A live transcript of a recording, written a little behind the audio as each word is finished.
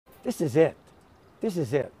This is it. This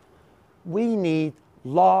is it. We need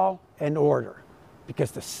law and order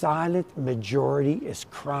because the silent majority is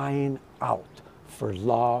crying out for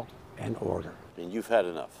law and order. And you've had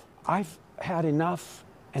enough. I've had enough,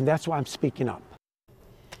 and that's why I'm speaking up.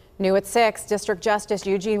 New at 6, District Justice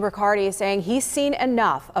Eugene Ricciardi is saying he's seen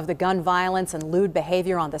enough of the gun violence and lewd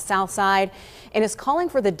behavior on the South Side and is calling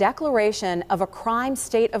for the declaration of a crime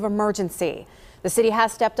state of emergency. The city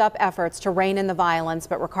has stepped up efforts to rein in the violence,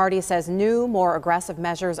 but Ricciardi says new, more aggressive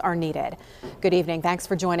measures are needed. Good evening. Thanks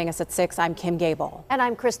for joining us at 6. I'm Kim Gable. And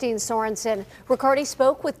I'm Christine Sorensen. Ricciardi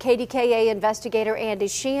spoke with KDKA investigator Andy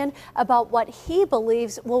Sheehan about what he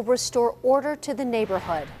believes will restore order to the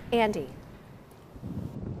neighborhood. Andy.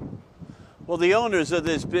 Well, the owners of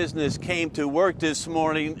this business came to work this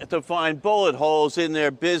morning to find bullet holes in their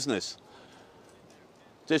business.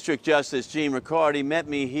 District Justice Eugene Ricciardi met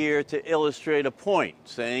me here to illustrate a point,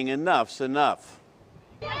 saying enough's enough.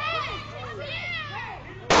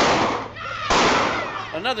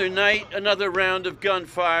 Another night, another round of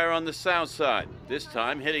gunfire on the South Side, this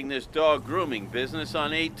time hitting this dog grooming business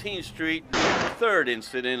on 18th Street, the third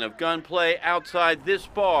incident of gunplay outside this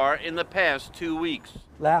bar in the past 2 weeks.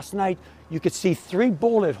 Last night, you could see 3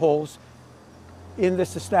 bullet holes in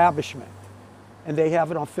this establishment, and they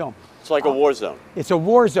have it on film. It's like a war zone. It's a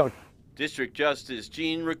war zone. District Justice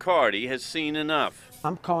Eugene Ricciardi has seen enough.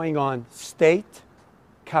 I'm calling on state,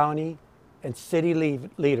 county, and city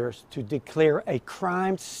leaders to declare a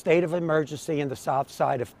crime state of emergency in the South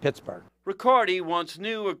Side of Pittsburgh. Ricciardi wants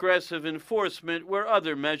new aggressive enforcement where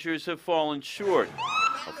other measures have fallen short.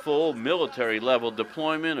 A full military-level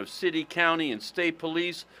deployment of city, county, and state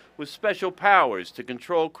police with special powers to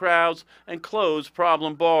control crowds and close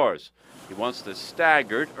problem bars. He wants the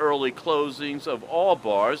staggered early closings of all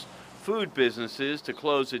bars, food businesses to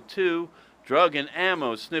close at 2, drug and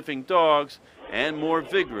ammo sniffing dogs, and more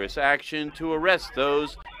vigorous action to arrest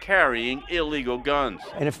those carrying illegal guns.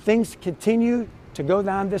 And if things continue to go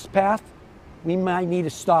down this path, we might need to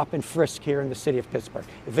stop and frisk here in the city of Pittsburgh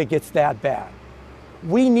if it gets that bad.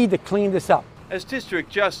 We need to clean this up. As District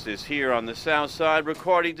Justice here on the South Side,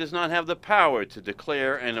 Ricciardi does not have the power to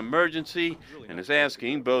declare an emergency and is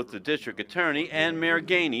asking both the District Attorney and Mayor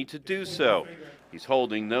Gainey to do so. He's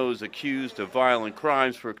holding those accused of violent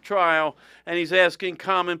crimes for trial, and he's asking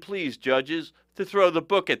common pleas judges to throw the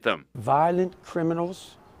book at them. Violent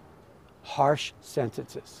criminals, harsh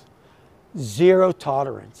sentences, zero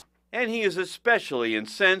tolerance. And he is especially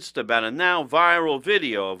incensed about a now viral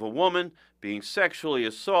video of a woman being sexually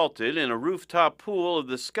assaulted in a rooftop pool of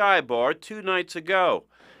the Sky Bar 2 nights ago.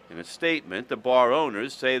 In a statement, the bar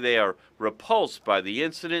owners say they are repulsed by the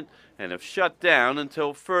incident and have shut down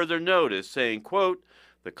until further notice, saying, quote,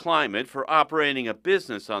 "The climate for operating a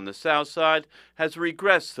business on the South Side has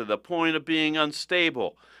regressed to the point of being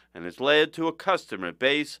unstable and has led to a customer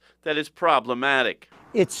base that is problematic."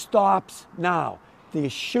 It stops now. The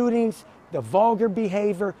shootings, the vulgar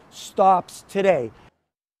behavior stops today.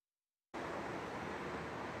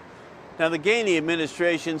 Now, the Gainey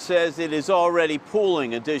administration says it is already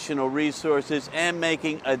pooling additional resources and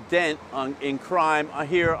making a dent in crime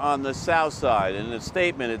here on the South Side. In a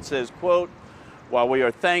statement, it says, quote, "While we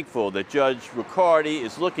are thankful that Judge Ricciardi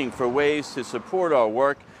is looking for ways to support our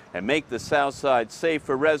work and make the South Side safe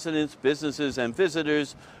for residents, businesses, and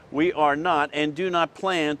visitors, we are not and do not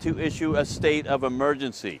plan to issue a state of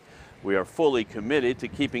emergency. We are fully committed to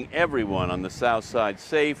keeping everyone on the South Side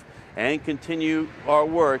safe and continue our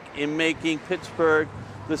work in making Pittsburgh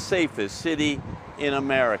the safest city in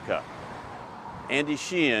America." Andy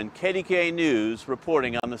Sheehan, KDKA News,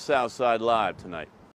 reporting on the South Side Live tonight.